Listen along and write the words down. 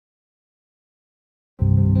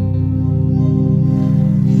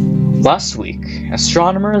Last week,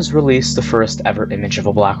 astronomers released the first ever image of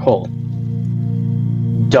a black hole.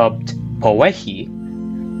 Dubbed Powehi,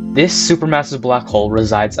 this supermassive black hole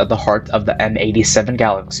resides at the heart of the M87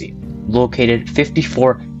 galaxy, located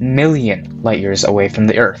 54 million light-years away from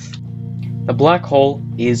the Earth. The black hole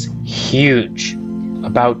is huge,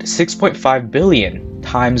 about 6.5 billion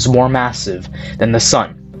times more massive than the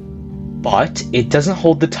Sun, but it doesn't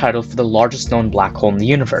hold the title for the largest known black hole in the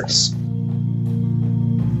universe.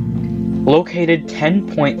 Located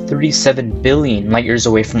 10.37 billion light-years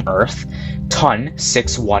away from Earth, TON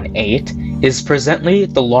 618 is presently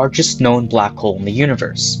the largest known black hole in the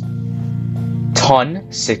universe. TON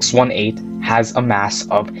 618 has a mass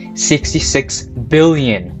of 66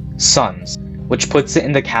 billion suns, which puts it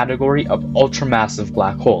in the category of ultramassive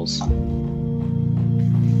black holes.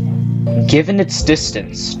 Given its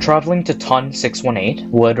distance, traveling to TON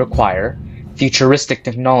 618 would require futuristic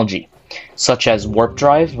technology, such as warp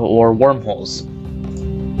drive or wormholes.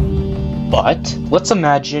 But let's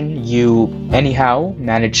imagine you anyhow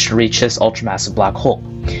managed to reach this ultramassive black hole.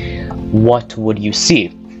 What would you see?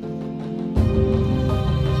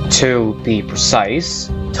 To be precise,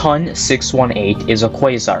 TON 618 is a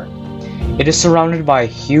quasar. It is surrounded by a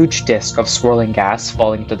huge disk of swirling gas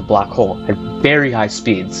falling into the black hole at very high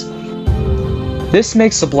speeds. This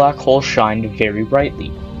makes the black hole shine very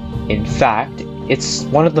brightly. In fact, it's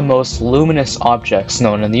one of the most luminous objects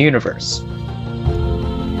known in the universe.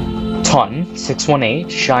 TON 618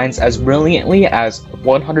 shines as brilliantly as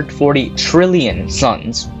 140 trillion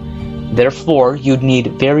suns. Therefore, you'd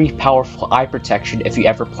need very powerful eye protection if you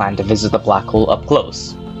ever plan to visit the black hole up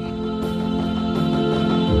close.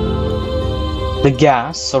 The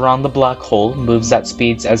gas around the black hole moves at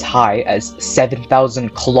speeds as high as 7,000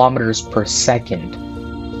 kilometers per second.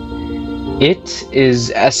 It is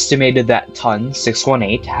estimated that TON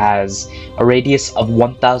 618 has a radius of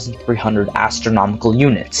 1,300 astronomical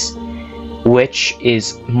units, which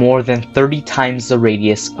is more than 30 times the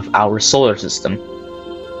radius of our solar system.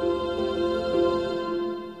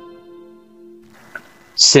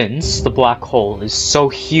 Since the black hole is so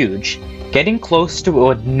huge, getting close to it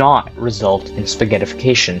would not result in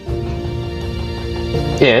spaghettification.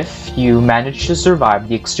 If you manage to survive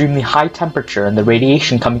the extremely high temperature and the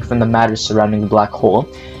radiation coming from the matter surrounding the black hole,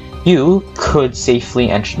 you could safely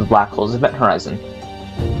enter the black hole's event horizon.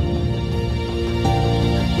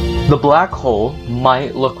 The black hole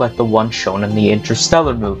might look like the one shown in the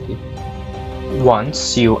Interstellar movie.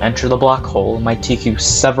 Once you enter the black hole, it might take you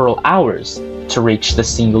several hours to reach the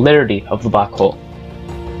singularity of the black hole.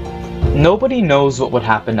 Nobody knows what would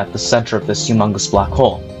happen at the center of this humongous black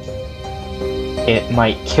hole. It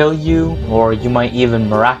might kill you, or you might even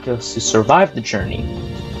miraculously survive the journey.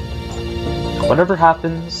 Whatever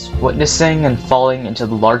happens, witnessing and falling into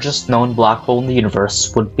the largest known black hole in the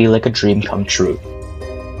universe would be like a dream come true.